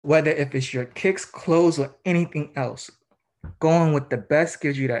Whether if it's your kicks, clothes, or anything else, going with the best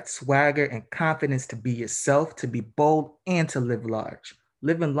gives you that swagger and confidence to be yourself, to be bold, and to live large.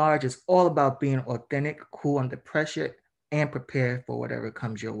 Living large is all about being authentic, cool under pressure, and prepared for whatever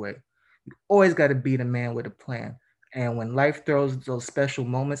comes your way. You always got to be the man with a plan. And when life throws those special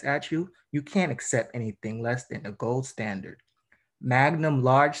moments at you, you can't accept anything less than the gold standard. Magnum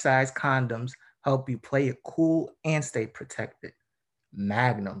large size condoms help you play it cool and stay protected.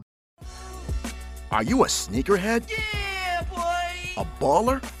 Magnum. Are you a sneakerhead? Yeah, boy! A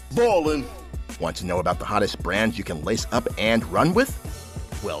baller? Ballin'. Want to know about the hottest brands you can lace up and run with?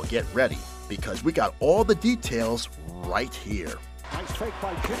 Well, get ready, because we got all the details right here. Nice fake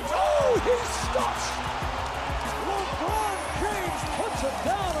by James. Oh, he stops! LeBron James puts it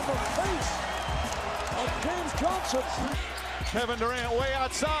down in the face of James Johnson. Kevin Durant way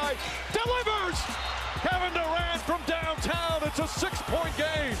outside, delivers! Kevin Durant from downtown, it's a 6-point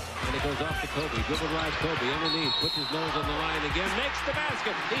game. And it goes off to Kobe, dribble drives Kobe underneath, puts his nose on the line again, makes the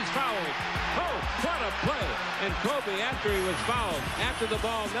basket, he's fouled. Oh, what a play. And Kobe, after he was fouled, after the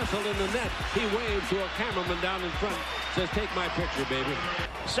ball nestled in the net, he waved to a cameraman down in front, says, take my picture, baby.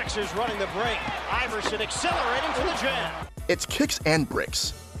 Sixers running the break, Iverson accelerating for the jam. It's Kicks and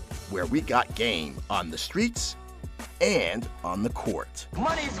Bricks, where we got game on the streets and on the court.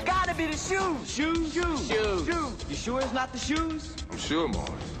 Money's gotta be the shoes. Shoes. You sure it's not the shoes? I'm sure, Mars.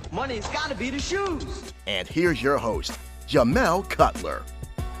 Money's gotta be the shoes. And here's your host, Jamel Cutler.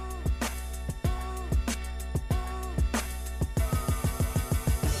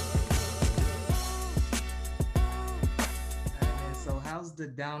 So how's the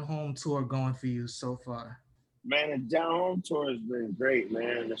Down Home tour going for you so far? Man, the Down Home tour has been great,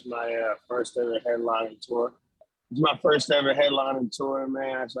 man. It's my first ever headlining tour. It's my first ever headlining tour,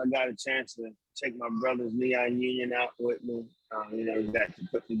 man. So I got a chance to take my brother's Neon Union out with me. We got to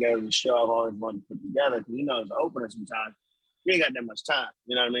put together the show I've always wanted to put together. Because, as an opener sometimes, you ain't got that much time.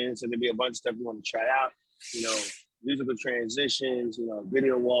 You know what I mean? So there'll be a bunch of stuff you want to try out. Musical transitions,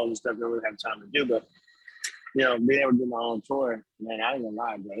 video walls and stuff you don't really have time to do. But, being able to do my own tour, man, I ain't gonna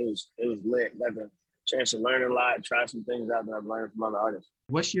lie, bro. It was lit. Got the chance to learn a lot, try some things out that I've learned from other artists.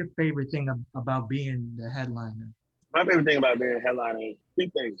 What's your favorite thing about being the headliner? My favorite thing about being a headliner is two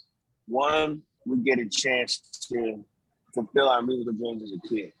things. One, we get a chance to fulfill our musical dreams as a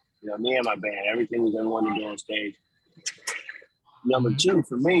kid. Me and my band, everything we ever wanted to do on stage. Number two,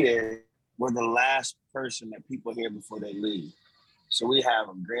 for me, is we're the last person that people hear before they leave. So we have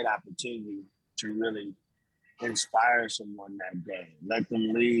a great opportunity to really inspire someone that day. Let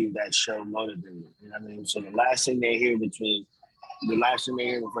them leave that show motivated. You know what I mean? So the last thing they hear before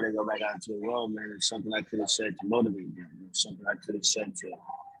they go back out into the world, man, is something I could have said to motivate them. Something I could have said to,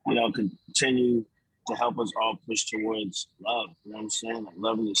 continue to help us all push towards love. You know what I'm saying? Like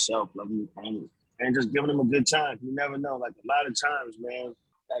loving yourself, loving your family, and just giving them a good time. You never know. Like a lot of times, man,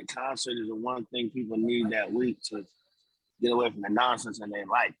 that concert is the one thing people need that week to get away from the nonsense in their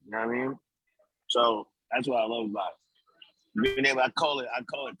life. You know what I mean? So that's what I love about it. Being able, I call it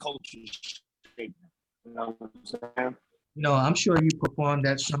culture shape. You know what I'm saying? I'm sure you performed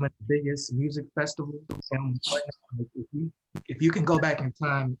at some of the biggest music festivals. If you can go back in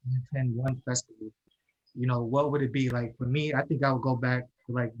time and attend one festival, what would it be? Like for me, I think I would go back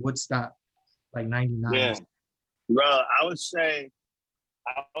to like Woodstock, like 99. Yeah, bro, I would say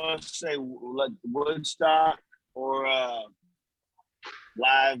like Woodstock or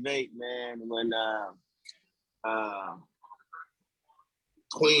Live 8, man, when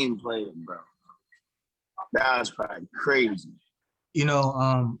Queen played, bro. That was probably crazy.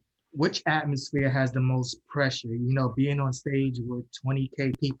 Which atmosphere has the most pressure? Being on stage with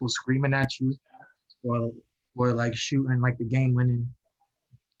 20K people screaming at you, or like shooting like the game-winning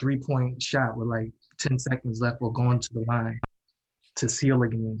 3-point shot with like 10 seconds left, or going to the line to seal a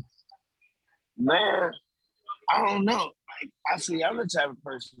game. Man, I don't know. Like, I'm the type of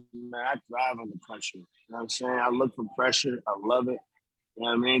person, man, I thrive under pressure. You know what I'm saying? I look for pressure. I love it. You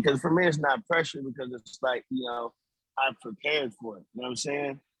know what I mean? Because for me, it's not pressure because it's like, I prepared for it. You know what I'm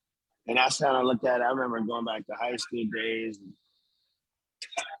saying? And that's how I looked at it. I remember going back to high school days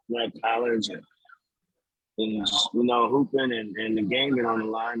and college and hooping and the game getting on the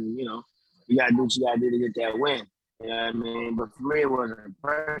line. And, you got to do what you got to do to get that win. You know what I mean? But for me, it wasn't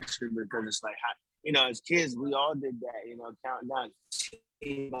pressure because it's like, as kids, we all did that, counting down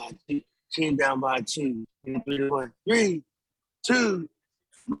 10 down by 2, 3, 1, 3, 2,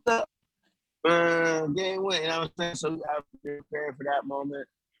 game win. You know what I'm saying? So I prepared for that moment.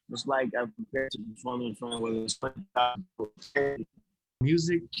 It's like I prepared to perform in front of whether it's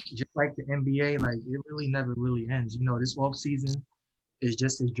music, just like the NBA, like it really never really ends. This off season, is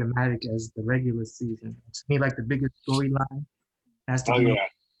just as dramatic as the regular season. To me, like the biggest storyline has to be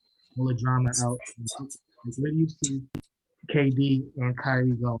all the drama out. Like, where do you see KD and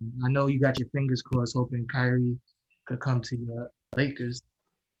Kyrie going? I know you got your fingers crossed, hoping Kyrie could come to the Lakers.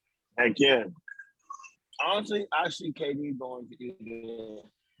 Heck yeah. Honestly, I see KD going to either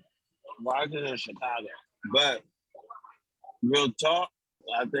Washington or Chicago. But real talk,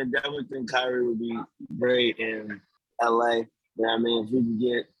 I definitely think Kyrie would be great in LA. You know what I mean? If we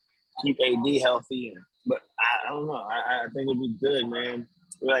can keep AD healthy. But I don't know. I think it'd be good, man.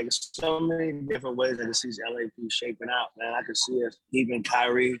 Like so many different ways I can see LA shaping out, man. I could see us keeping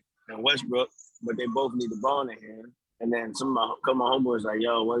Kyrie and Westbrook, but they both need the ball in their hand. And then some of my homeboys like,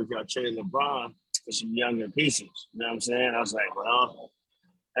 yo, what if y'all trade LeBron for some younger pieces? You know what I'm saying? I was like, well,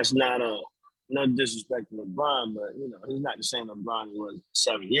 that's not no disrespect to LeBron, but, you know, he's not the same LeBron he was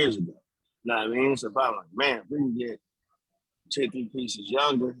 7 years ago. You know what I mean? So if I'm like, man, if we can get 2 or 3 pieces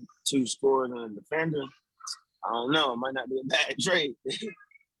younger, 2 scorers and a defender, I don't know. It might not be a bad trade.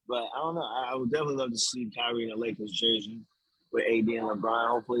 But I don't know. I would definitely love to see Kyrie in a Lakers jersey with AD and LeBron.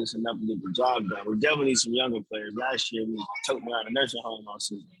 Hopefully it's enough to get the job done. We definitely need some younger players. Last year, we took me out of nursing home all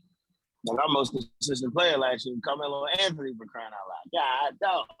season. Like our most consistent player last year, Carmelo Anthony, for crying out loud. God,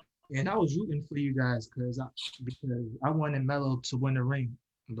 dog. And I was rooting for you guys because I wanted Melo to win the ring,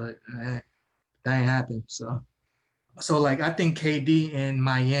 but that ain't happened. So like I think KD in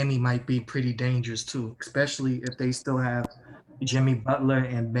Miami might be pretty dangerous too, especially if they still have Jimmy Butler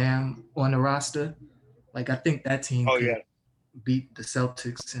and Bam on the roster. Like I think that team could beat the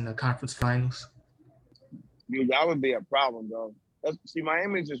Celtics in the conference finals. Dude, that would be a problem, bro. See,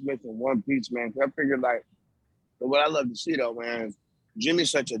 Miami's just missing one piece, man. I figured like what I love to see though, man, is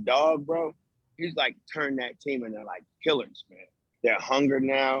Jimmy's such a dog, bro. He's like turned that team into like killers, man. They're hungry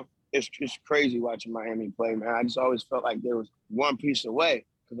now. It's just crazy watching Miami play, man. I just always felt like there was one piece away.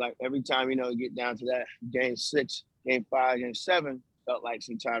 Because like every time, you know, get down to that game 6, game 5, game 7, felt like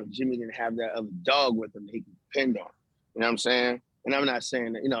sometimes Jimmy didn't have that other dog with him that he could depend on. You know what I'm saying? And I'm not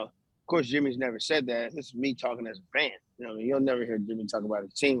saying that, you know, of course Jimmy's never said that. This is me talking as a fan. You know, you'll never hear Jimmy talk about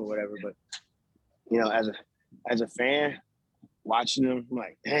his team or whatever. But, you know, as a fan, watching him, I'm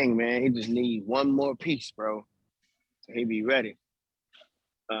like, dang, man, he just need one more piece, bro. So he'd be ready.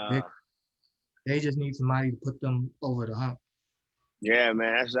 They just need somebody to put them over the hump. Yeah,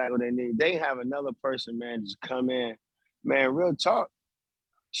 man, that's exactly what they need. They have another person, man, just come in. Man, real talk.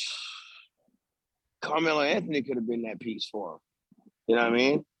 Carmelo Anthony could have been that piece for him. You know what I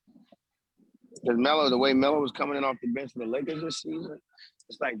mean? Because the way Melo was coming in off the bench for the Lakers this season,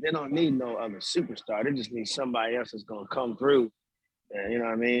 it's like they don't need no other superstar. They just need somebody else that's going to come through, and, you know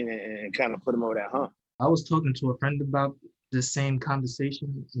what I mean, and kind of put them over that hump. I was talking to a friend about the same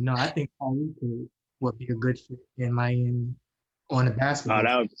conversation. You know, I think Kyrie would be a good fit in Miami on the basketball.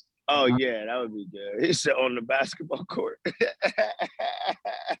 Yeah, that would be good. He said on the basketball court.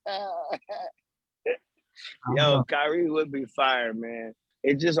 Yo, Kyrie would be fired, man.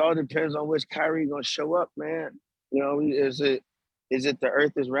 It just all depends on which Kyrie gonna show up, man. You know, is it the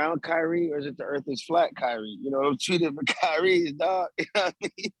earth is round Kyrie or is it the earth is flat Kyrie? You know, 2 different Kyries, dog. You know what I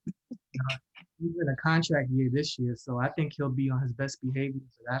mean? He's in a contract year this year, so I think he'll be on his best behavior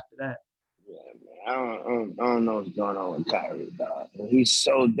after that. Yeah, man. I don't know what's going on with Kyrie, dog. He's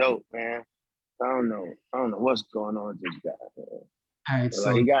so dope, man. I don't know what's going on with this guy, man. All right,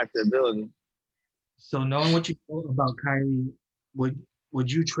 so he got the ability. So knowing what you know about Kyrie,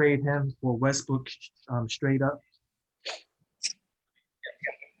 would you trade him for Westbrook straight up?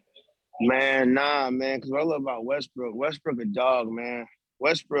 Man, nah, man. Because what I love about Westbrook a dog, man.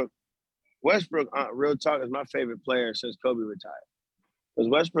 Westbrook, real talk, is my favorite player since Kobe retired. Because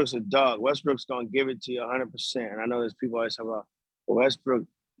Westbrook's a dog. Westbrook's going to give it to you 100%. And I know there's people always talk about Westbrook.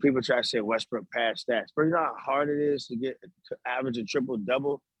 People try to say Westbrook past stats. But you know how hard it is to average a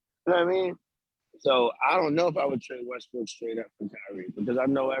triple-double? You know what I mean? So I don't know if I would trade Westbrook straight up for Kyrie. Because I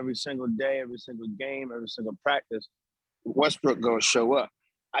know every single day, every single game, every single practice, Westbrook going to show up.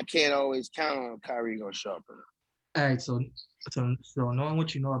 I can't always count on Kyrie going to show up. All right, so knowing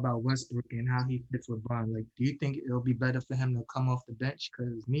what you know about Westbrook and how he fits with Bron, like, do you think it'll be better for him to come off the bench?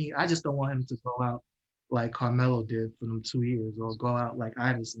 Because I just don't want him to go out like Carmelo did for them 2 years, or go out like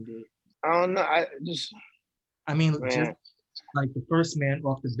Iverson did. I don't know. Just like the first man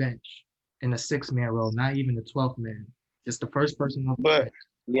off the bench in a 6-man role, not even the 12th man, just the first person off the bench.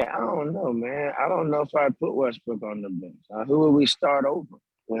 Yeah, I don't know, man. I don't know if I'd put Westbrook on the bench. Who would we start over?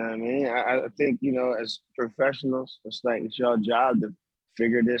 You know what I mean? I think, you know, as professionals, it's like it's your job to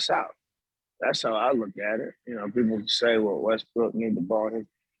figure this out. That's how I look at it. You know, people say, well, Westbrook need the ball in his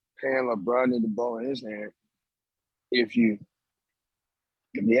hand, LeBron need the ball in his hand. If you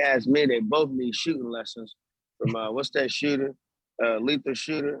If you ask me, they both need shooting lessons from what's that shooter? Lethal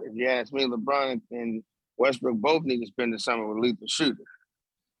Shooter. If you ask me, LeBron and Westbrook both need to spend the summer with Lethal Shooter.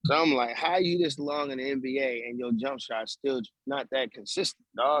 So I'm like, how you this long in the NBA and your jump shot's still not that consistent,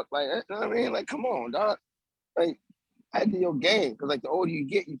 dog? Like, you know what I mean? Like, come on, dog. Like, add to your game. Because, like, the older you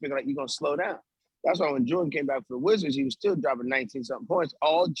get, you figure like you're going to slow down. That's why when Jordan came back for the Wizards, he was still dropping 19-something points,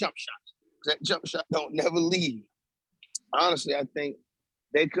 all jump shots. That jump shot don't never leave. Honestly, I think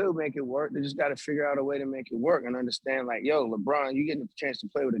they could make it work. They just got to figure out a way to make it work and understand, like, yo, LeBron, you getting a chance to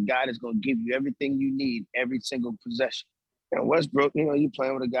play with a guy that's going to give you everything you need every single possession. And Westbrook, you know, you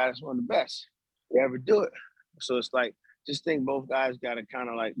playing with a guy that's one of the best you ever do it. So it's like, just think both guys got to kind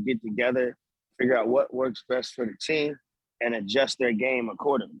of like get together, figure out what works best for the team, and adjust their game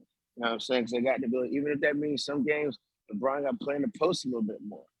accordingly. You know what I'm saying? Because they got to do it, even if that means some games LeBron got to play in the post a little bit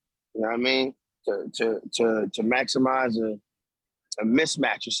more. You know what I mean? To maximize a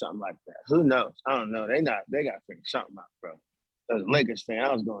mismatch or something like that. Who knows? I don't know. They got to figure something out, bro. As a Lakers fan,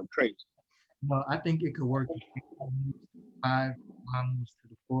 I was going crazy. Well, I think it could work. 5 moves to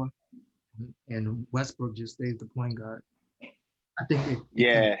the 4, and Westbrook just stays the point guard. I think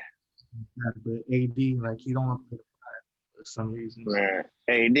yeah. But AD, like, he don't want to play the 5 for some reason. Man,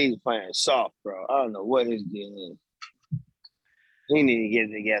 AD's playing soft, bro. I don't know what his deal is. He need to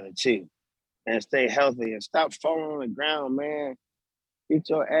get it together too, and stay healthy and stop falling on the ground, man. Get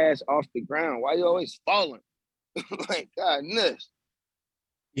your ass off the ground. Why you always falling? Like, goodness.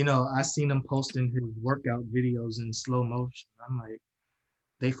 You know, I seen him posting his workout videos in slow motion. I'm like,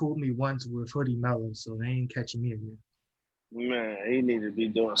 they fooled me once with Hoodie Mello, so they ain't catching me again. Man, he need to be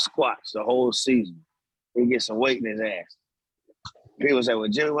doing squats the whole season. He get some weight in his ass. People say, well,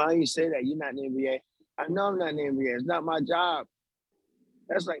 Jimmy, why don't you say that? You're not in the NBA. I know I'm not in the NBA. It's not my job.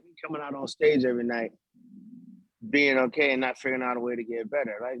 That's like me coming out on stage every night, being okay and not figuring out a way to get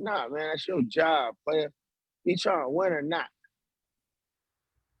better. Like, nah, man, that's your job, player. You trying to win or not?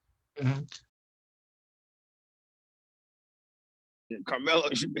 Mm-hmm. Carmelo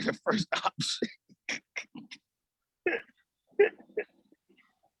should be the first option.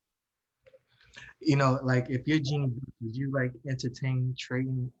 You know, like, if you're Genie, would you like entertain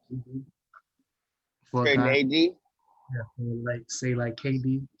trading AD for a guy? AD? Yeah, for like, say, like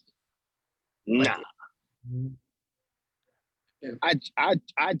KD. Nah. Like,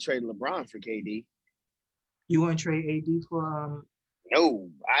 I'd trade LeBron for KD. You wouldn't trade AD for No,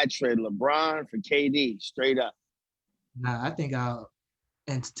 I'd trade LeBron for KD straight up. Nah, I think I'll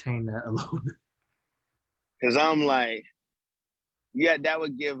entertain that a little bit. Because I'm like, yeah, that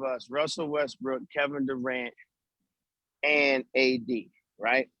would give us Russell Westbrook, Kevin Durant, and AD,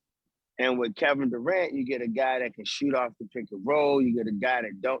 right? And with Kevin Durant, you get a guy that can shoot off the pick and roll. You get a guy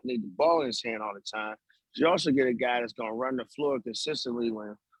that don't need the ball in his hand all the time. You also get a guy that's going to run the floor consistently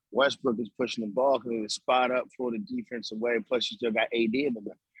when Westbrook is pushing the ball because he can spot up for the defensive way. Plus, you still got AD in the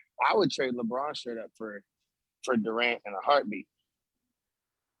middle. I would trade LeBron straight up for Durant in a heartbeat.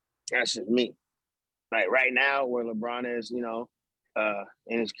 That's just me. Like right now, where LeBron is, you know,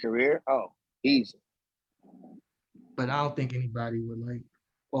 in his career, easy. But I don't think anybody would like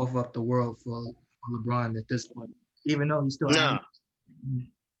offer up the world for LeBron at this point, even though he's still not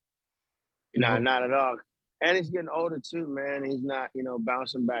at all. And he's getting older too, man. He's not, you know,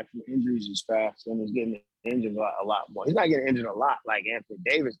 bouncing back from injuries as fast, and he's getting injured a lot more. He's not getting injured a lot like Anthony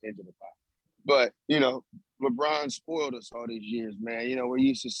Davis injured a lot. But, you know, LeBron spoiled us all these years, man. You know, we're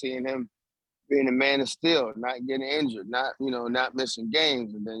used to seeing him being a man of steel, not getting injured, not missing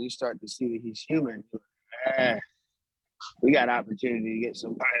games. And then you start to see that he's human. We got opportunity to get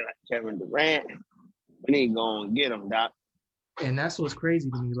somebody like Kevin Durant. We need to go and get him, Doc. And that's what's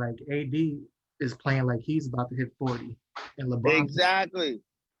crazy to me. Like, AD is playing like he's about to hit 40. And LeBron. Exactly.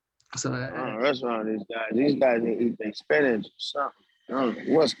 So that's wrong with these guys. These guys need to eat their spinach or something. I don't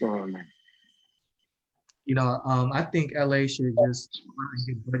know what's going on. You know, I think LA should just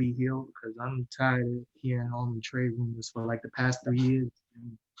get Buddy Hield because I'm tired of hearing all the trade rumors for like the past 3 years.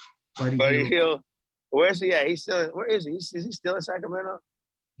 Buddy Hield, where's he at? Where is he? Is he still in Sacramento?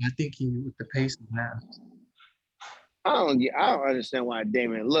 I think he's with the Pacers now. I don't understand why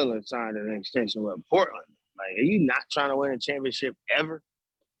Damian Lillard signed an extension with Portland. Like, are you not trying to win a championship ever?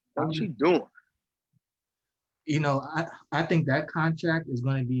 What you doing? You know, I think that contract is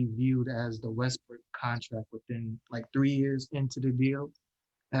going to be viewed as the Westbrook contract within like 3 years into the deal.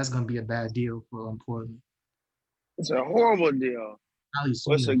 That's going to be a bad deal for Portland. It's a horrible deal. It's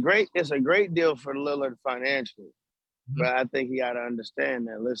a great deal for Lillard financially. Mm-hmm. But I think he got to understand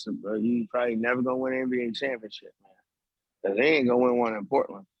that, listen, bro, you probably never going to win an NBA championship, man. Because they ain't going to win one in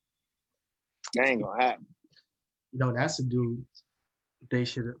Portland. That ain't going to happen. You know, that's a dude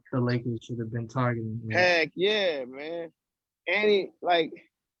the Lakers should have been targeting him. Heck yeah, man. And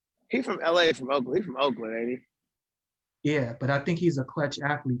he from LA, from Oakland. He from Oakland, ain't he? Yeah, but I think he's a clutch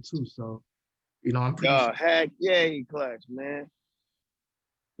athlete too. So, I'm pretty sure. Heck yeah, he clutch, man.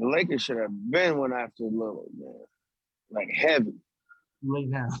 The Lakers should have been one after Lillard, man. Like heavy. Right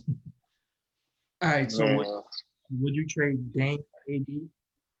now. All right, so would you trade Dame for AD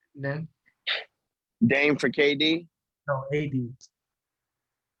then? Dame for KD? No, AD.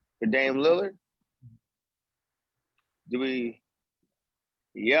 For Dame Lillard?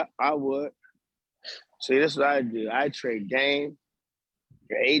 Yeah, I would. See, this is what I do. I trade Dame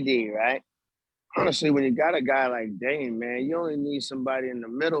for AD, right? Honestly, when you got a guy like Dame, man, you only need somebody in the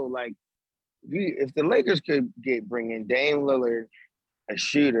middle. Like, if the Lakers could bring in Dame Lillard, a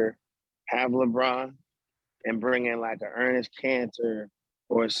shooter, have LeBron, and bring in like an Ernest Cantor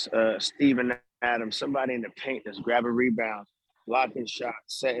or Steven Adams, somebody in the paint that's grabbing rebounds, blocking shots,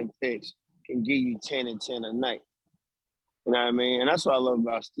 setting picks, can give you 10 and 10 a night. You know what I mean? And that's what I love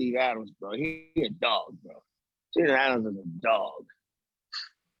about Steve Adams, bro. He a dog, bro. Steven Adams is a dog.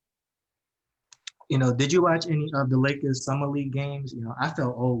 Did you watch any of the Lakers Summer League games? I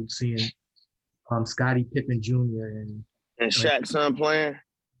felt old seeing Scottie Pippen Jr. and Shaq's son playing.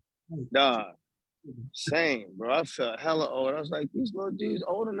 Dog. Same, bro. I felt hella old. I was like, these little dudes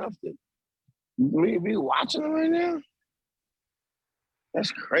old enough to be watching them right now?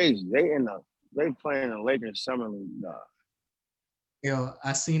 That's crazy. They playing the Lakers Summer League, dog.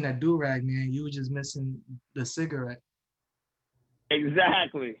 I seen that do-rag, man. You were just missing the cigarette.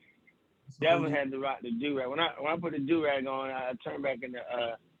 Exactly. Definitely had to rock the do-rag. When I put the do-rag on, I turned back into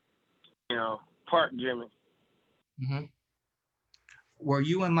Park Jimmy. Mm-hmm. Were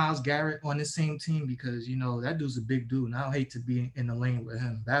you and Myles Garrett on the same team? Because that dude's a big dude, and I don't hate to be in the lane with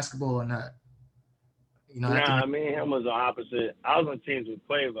him, basketball or not. Me and him was on opposite. I was on teams with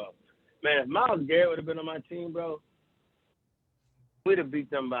Quavo. Man, if Myles Garrett would have been on my team, bro, we'd have beat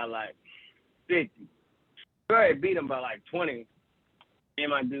them by like 50. We already beat them by like 20. And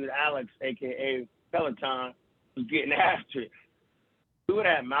my dude Alex, a.k.a. Peloton, was getting after it. We would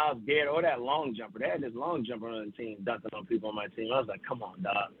have had Myles Garrett or that long jumper. They had this long jumper on the team, dunking on people on my team. I was like, come on,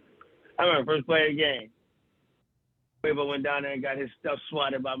 dog. I remember first play of the game. Quavo went down there and got his stuff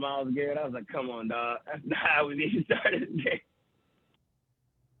swatted by Myles Garrett. I was like, come on, dog. That's not how we even started the game.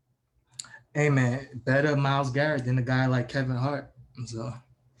 Hey, man, better Myles Garrett than a guy like Kevin Hart. So.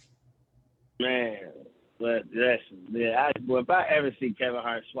 Man, but listen, if I ever see Kevin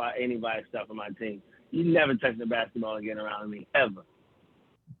Hart swat anybody's stuff on my team, you never touch the basketball again around me, ever.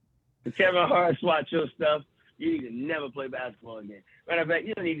 If Kevin Hart swat your stuff, you need to never play basketball again. Matter of fact,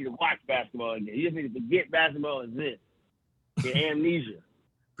 you don't need to watch basketball again. You just need to forget basketball exists. Your amnesia.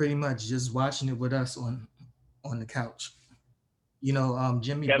 Pretty much just watching it with us on the couch.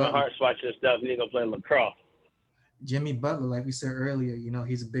 Jimmy Kevin Butler, Hart swat your stuff, you need to go play lacrosse. Jimmy Butler, like we said earlier,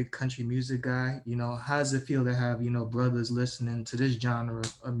 he's a big country music guy. How does it feel to have, brothers listening to this genre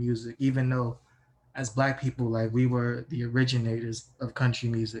of music, even though as Black people, like we were the originators of country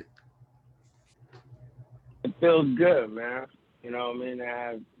music? It feels good, man. You know what I mean? To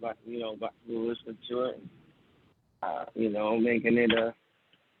have, Black people listening to it. Making it a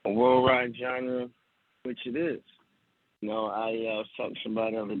worldwide genre, which it is. I was talking to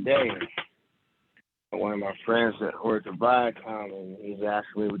somebody the other day, and one of my friends that worked at Viacom, and he's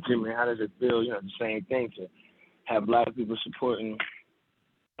asking me, well, Jimmy, how does it feel, the same thing to have Black people supporting,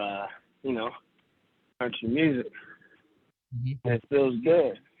 country music? Mm-hmm. And it feels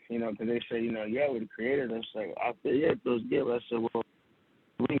good, because they say, yeah, we're the creators. I say, I feel, yeah, it feels good. But I said, well,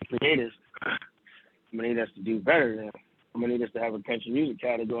 we creators, I'm going to need us to do better than. I'm going to need us to have a country music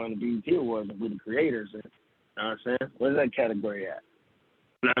category on the BET Awards if we're the creators. You know what I'm saying? Where's that category at?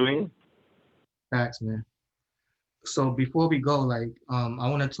 You know what I mean? Facts, man. So before we go, I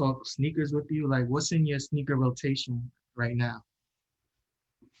want to talk sneakers with you. Like, what's in your sneaker rotation right now?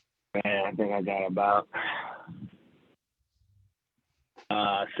 Man, I think I got about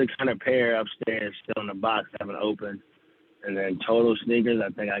 600 pair upstairs still in the box, haven't opened. And then total sneakers, I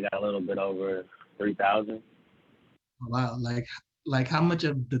think I got a little bit over 3,000. Wow, like how much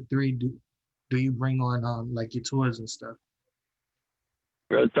of the three do you bring on like your tours and stuff?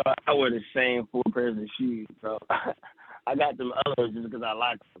 Real talk, I wear the same 4 pairs of shoes, bro. I got them others just because I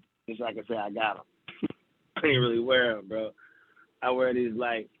like them. Just so I can say I got them. I ain't really wear them, bro. I wear these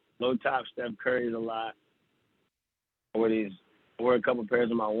like low top Steph Curry's a lot. I wear a couple pairs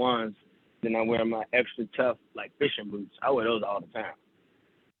of my ones. Then I wear my extra tough like fishing boots. I wear those all the time.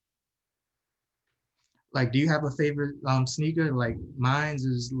 Like, do you have a favorite sneaker? Like, mine's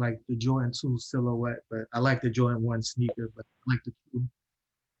is like the Jordan 2 silhouette, but I like the Jordan 1 sneaker, but I like the 2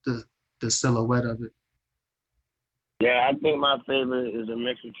 the silhouette of it. Yeah, I think my favorite is a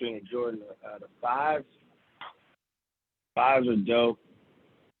mix between the Jordan, the fives. Fives are dope.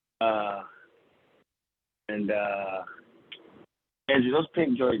 And Andrew, those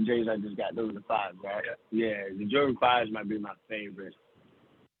pink Jordan J's I just got, those are the fives, right? Yeah, the Jordan fives might be my favorite.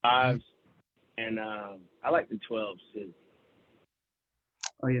 Fives, and I like the 12s too.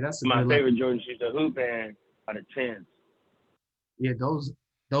 Oh yeah, that's my favorite Jordan shoes to hoop in are the 10s. Yeah, those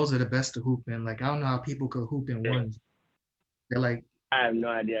are the best to hoop in. Like I don't know how people could hoop in ones. They're like, I have no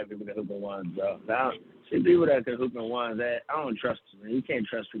idea how people can hoop in ones, bro. I see people that can hoop in ones. I don't trust them, man. You can't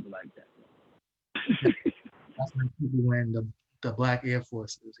trust people like that. That's like people wearing the black Air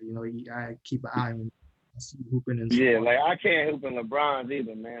Forces. You know, I keep an eye on them. I see hooping in. Yeah, like I can't hoop in LeBron's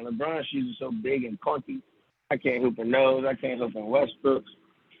either, man. LeBron's shoes are so big and clunky. I can't hoop in those. I can't hoop in Westbrook's.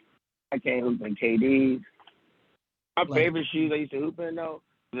 I can't hoop in KD's. My favorite shoes I used to hoop in, though,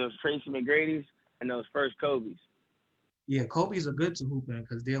 those Tracy McGrady's and those first Kobe's. Yeah, Kobe's are good to hoop in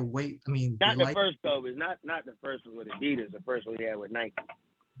because they're weight. I mean, not the first Kobe's, not the first one with Adidas. The first one he had with Nike.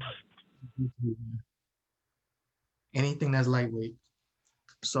 Anything that's lightweight.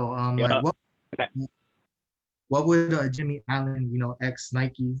 So, yeah. like what would Jimmy Allen, you know, ex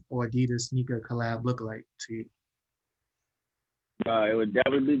Nike or Adidas sneaker collab look like to you? It would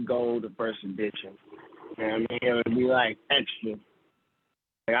definitely be gold, the first edition. You know what I mean? It would be like extra.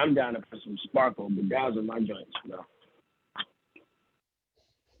 Like I'm down to put some sparkle, but those are my joints, bro.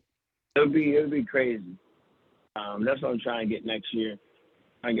 It would be crazy. That's what I'm trying to get next year.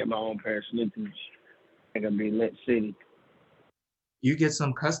 I get my own pair of sneakers. It's gonna be lit city. You get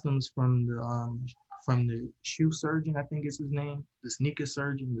some customs from the shoe surgeon, I think is his name, the sneaker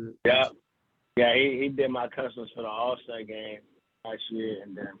surgeon. Yeah, he did my customs for the All-Star game last year,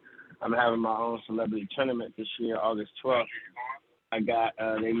 and then I'm having my own celebrity tournament this year, August 12th. I got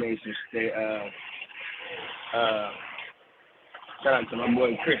they made some shout out to my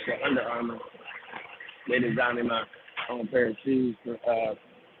boy Chris at Under Armour. They designed me my own pair of shoes for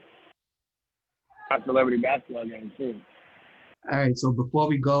my celebrity basketball game too. All right, so before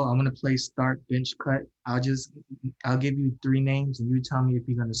we go, I'm gonna play start, bench, cut. I'll give you 3 names, and you tell me if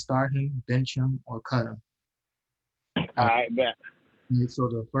you're gonna start him, bench him, or cut him. All right, bet. So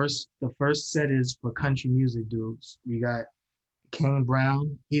the first set is for country music dudes. We got Kane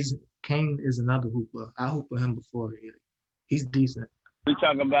Brown. Kane is another hooper. I hooped with him before. He's decent. We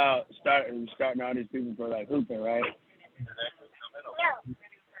talking about starting all these people for like hooping, right?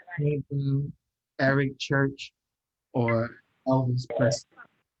 Kane Brown, Eric Church, or Elvis Presley.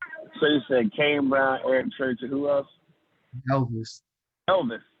 So you said Kane Brown, Eric Church, and who else? Elvis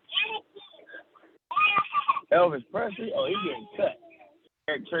Presley? Oh, he's getting cut.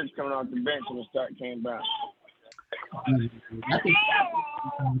 Eric Church coming off the bench and we'll start Kane Brown. I think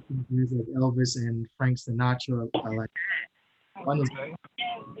guys like Elvis and Frank Sinatra are like, one is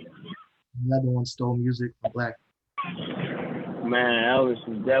the other one stole music from black. Man, Elvis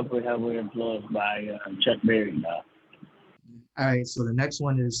was definitely heavily influenced by Chuck Berry, though. All right, so the next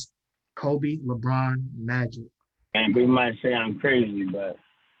one is Kobe, LeBron, Magic. And people might say I'm crazy, but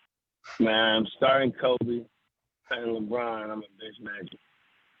man, I'm starting Kobe and LeBron. I'm a bench Magic.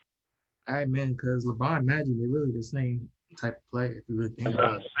 All right, man, because LeBron and Magic, they're really the same type of player, if you really think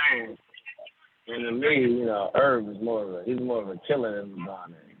about it. Saying. And to me, you know, Irv is more of a killer than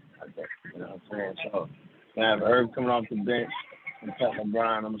LeBron. I think, you know what I'm saying? So I have Irv coming off the bench and cut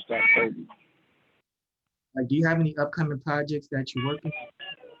LeBron. I'm gonna start Kobe. Like, do you have any upcoming projects that you're working on?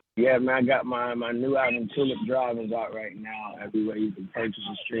 Yeah, man, I got my new album, Tulip Drive, is out right now. Everywhere you can purchase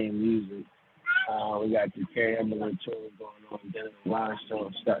and stream music. We got the Carrie Emerald tour going on, Dinner and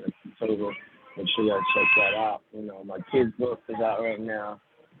Limestone, starting in October. Make sure y'all check that out. You know, my kids' book is out right now.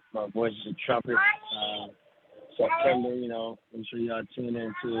 My Voice is a Trumpet. September, you know, make sure y'all tune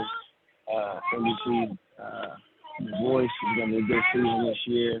into NBC. The Voice is going to be a good season this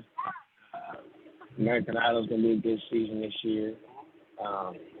year. American Idol is going to be a good season this year.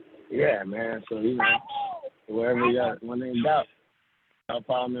 Yeah, man. So, you know, wherever y'all, when in doubt, y'all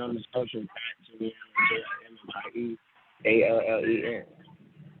follow me on the social, JIMMIEALLEN.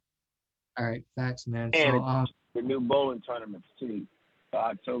 All right, facts, man. And So, the new bowling tournaments, too.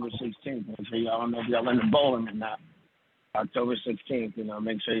 October 16th. Make sure y'all, I don't know if y'all into bowling or not. October 16th, you know,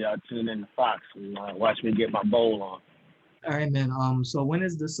 make sure y'all tune in to Fox and watch me get my bowl on. all right, man. So when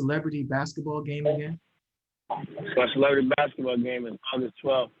is the celebrity basketball game again? So celebrity basketball game is August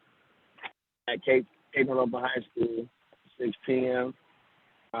 12th at Cape Open High School, 6 p.m.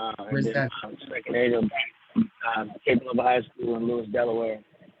 Where's that? Second annual Cape Open High School in Lewis, Delaware.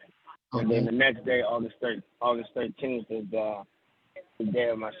 Okay. And then the next day, August 13th, is the day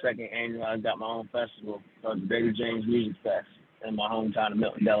of my second annual, I got my own festival called the Baby James Music Fest in my hometown of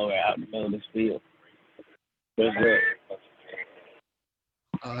Milton, Delaware, out in the middle of this field. So it's good.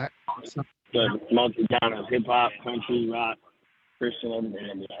 All right. Awesome. So multi-genres, hip-hop, country, rock, Christian, everything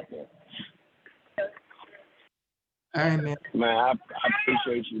will be out there. All right, man. Man, I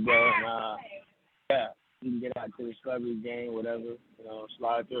appreciate you, bro. And, yeah, you can get out to the celebrity game, whatever,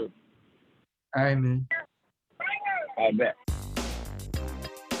 slide through. All right, man. I bet.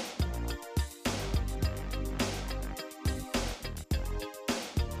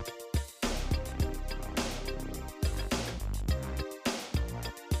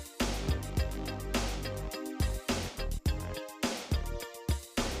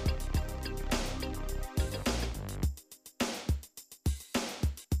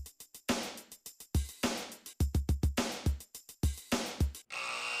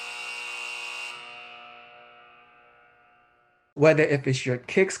 Whether if it's your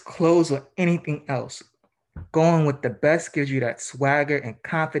kicks, clothes, or anything else, going with the best gives you that swagger and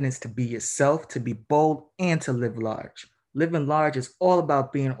confidence to be yourself, to be bold, and to live large. Living large is all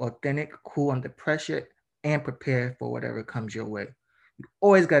about being authentic, cool under pressure, and prepared for whatever comes your way. You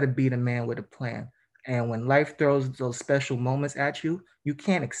always got to be the man with a plan. And when life throws those special moments at you, you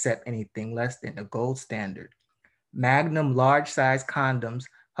can't accept anything less than the gold standard. Magnum large-size condoms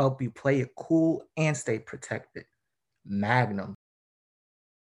help you play it cool and stay protected. Magnum.